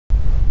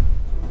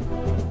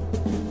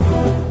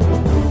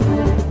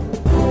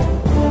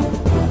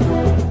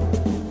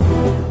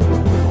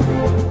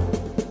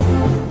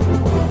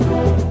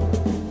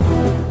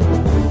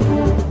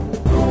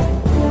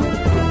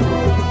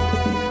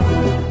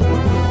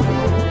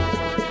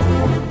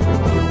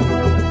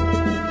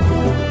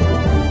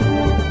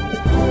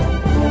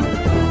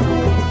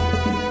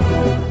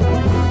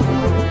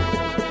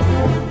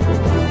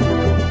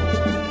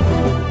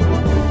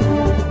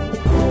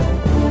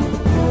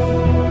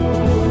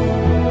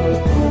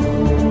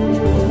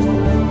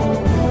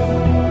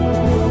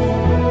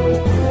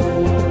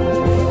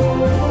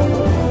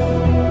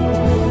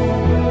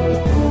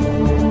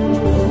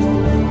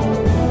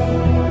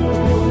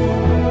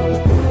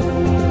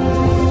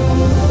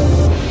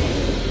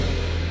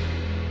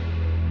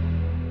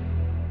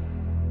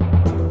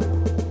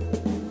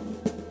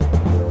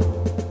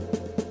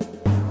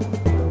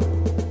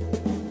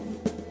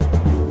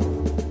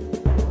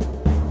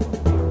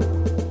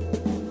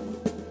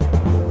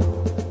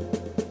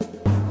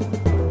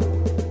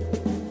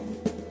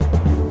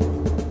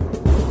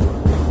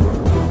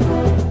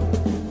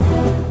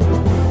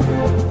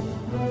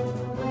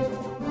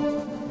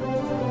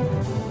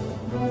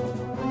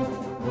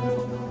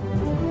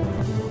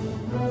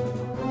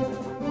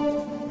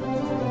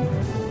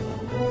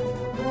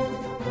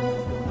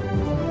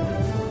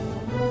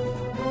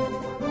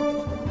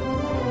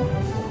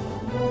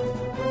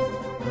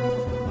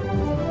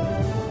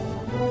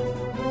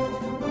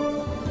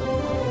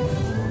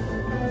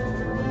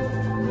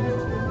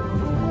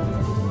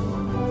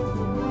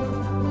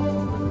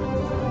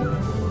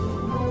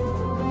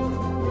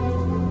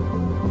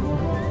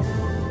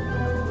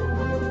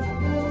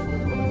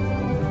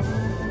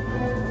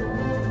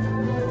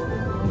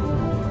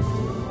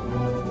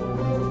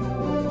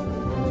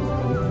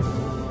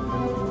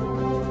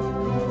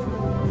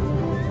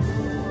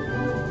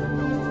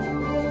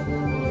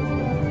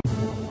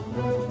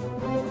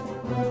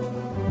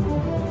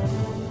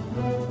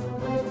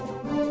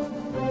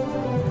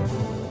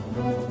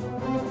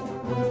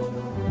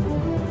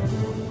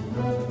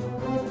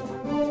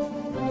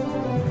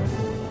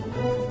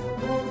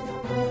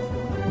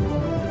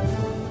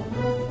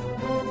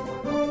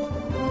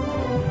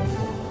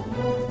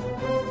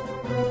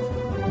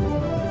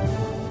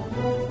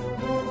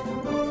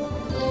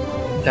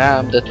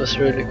Damn, that was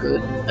really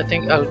good. I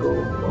think I'll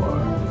go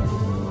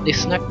for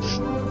this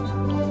next.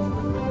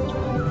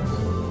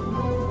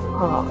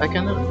 I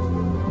cannot.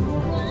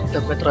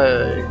 Let me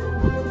try.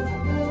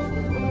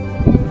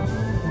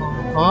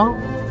 Huh?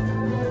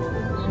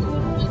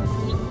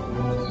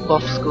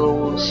 Buff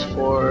scrolls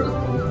for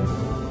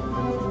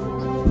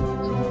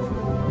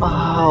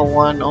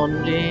one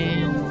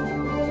only.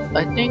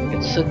 I think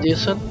it's a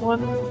decent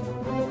one.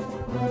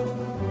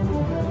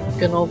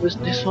 Can always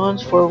this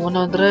one's for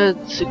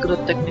 100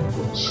 secret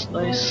techniques.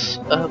 Nice.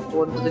 I have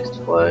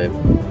 265.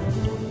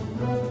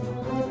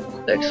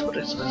 The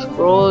express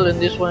scroll, and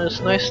this one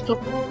is nice too.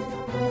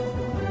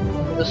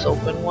 Let's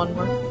open one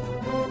more.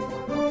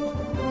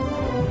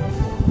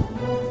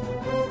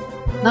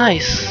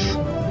 Nice.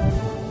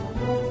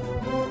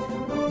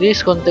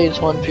 This contains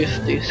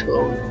 150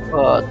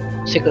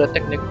 secret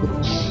technique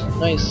books.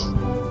 Nice.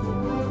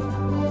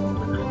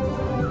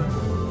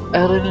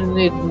 I really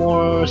need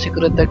more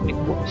secret technique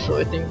books, so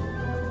I think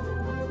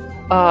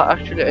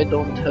actually I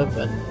don't have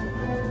any.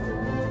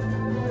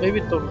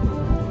 Maybe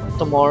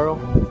tomorrow.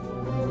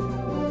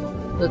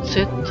 That's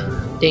it.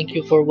 Thank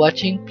you for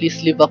watching.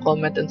 Please leave a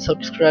comment and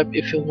subscribe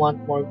if you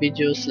want more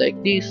videos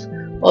like this.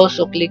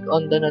 Also click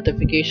on the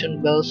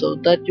notification bell so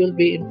that you'll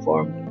be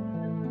informed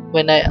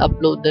when I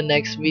upload the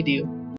next video.